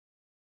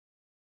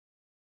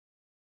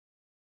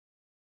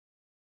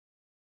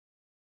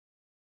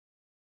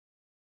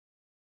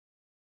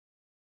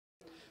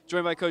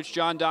joined by Coach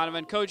John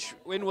Donovan. Coach,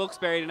 in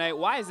Wilkes-Barre tonight,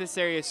 why is this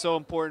area so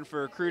important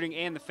for recruiting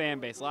and the fan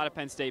base? A lot of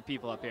Penn State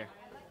people up here.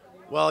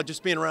 Well,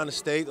 just being around the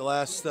state the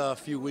last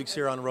few weeks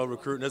here on the road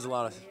recruiting, there's a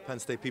lot of Penn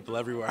State people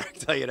everywhere, I can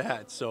tell you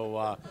that.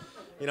 So,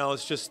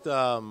 it's just,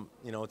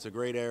 it's a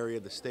great area.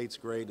 The state's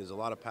great. There's a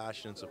lot of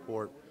passion and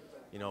support,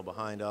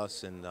 behind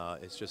us. And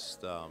it's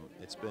just,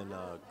 it's been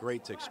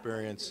great to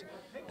experience.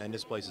 And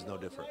this place is no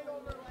different.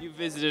 You've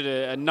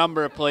visited a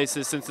number of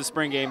places since the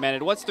spring game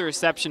ended. What's the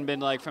reception been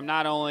like from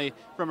not only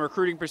from a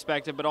recruiting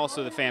perspective, but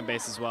also the fan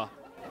base as well?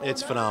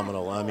 It's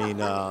phenomenal. I mean,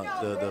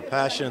 the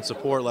passion and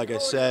support, like I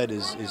said,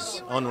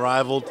 is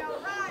unrivaled.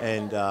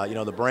 And,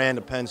 the brand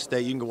of Penn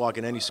State, you can go walk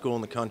in any school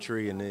in the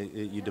country and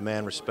you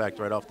demand respect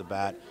right off the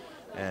bat.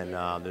 And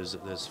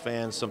there's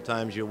fans.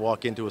 Sometimes you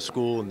walk into a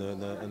school and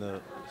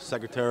the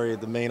secretary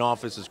of the main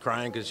office is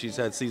crying because she's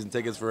had season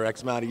tickets for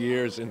X amount of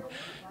years, and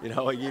you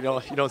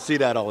don't see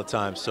that all the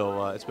time.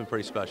 So it's been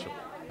pretty special.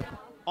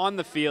 On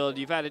the field,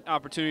 you've had an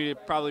opportunity to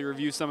probably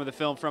review some of the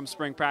film from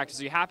spring practice.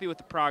 Are you happy with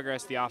the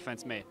progress the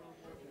offense made?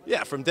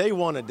 Yeah, from day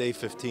 1 to day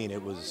 15,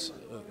 it was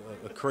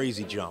a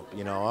crazy jump.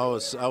 I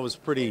was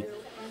pretty.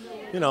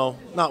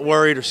 Not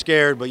worried or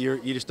scared, but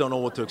you just don't know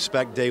what to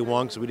expect day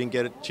 1 because we didn't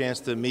get a chance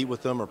to meet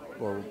with them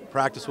or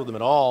practice with them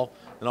at all.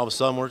 And all of a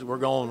sudden, we're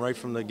going right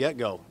from the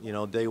get-go,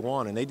 day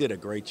 1. And they did a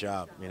great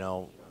job,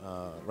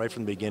 right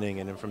from the beginning.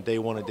 And then from day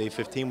 1 to day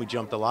 15, we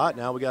jumped a lot.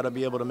 Now we got to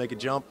be able to make a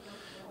jump,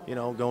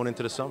 going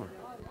into the summer.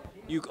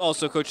 You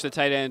also coach the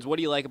tight ends. What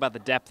do you like about the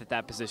depth at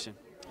that position?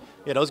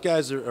 Yeah, those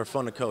guys are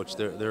fun to coach.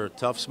 They're a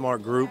tough,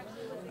 smart group.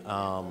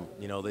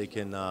 They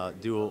can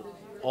do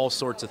all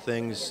sorts of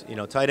things.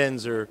 Tight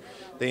ends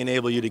they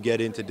enable you to get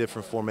into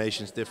different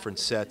formations, different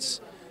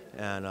sets,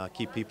 and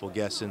keep people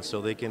guessing. So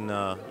they can,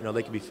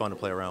 they can be fun to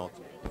play around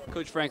with.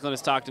 Coach Franklin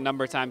has talked a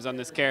number of times on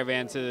this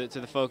Caravan to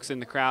the folks in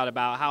the crowd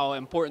about how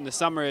important the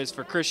summer is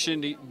for Christian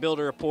to build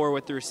a rapport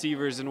with the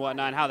receivers and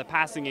whatnot, and how the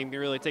passing game can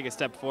really take a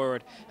step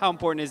forward. How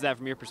important is that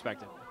from your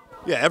perspective?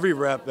 Yeah, every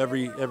rep,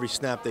 every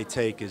snap they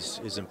take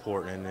is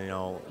important.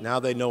 And now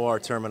they know our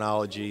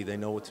terminology. They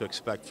know what to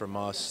expect from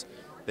us.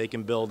 They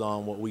can build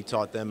on what we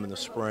taught them in the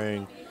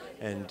spring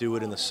and do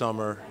it in the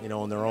summer,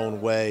 in their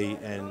own way.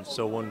 And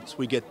so once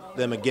we get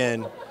them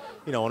again,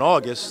 in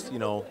August,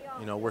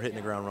 we're hitting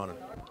the ground running.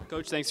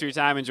 Coach, thanks for your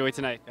time. Enjoy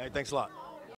tonight. Hey, thanks a lot.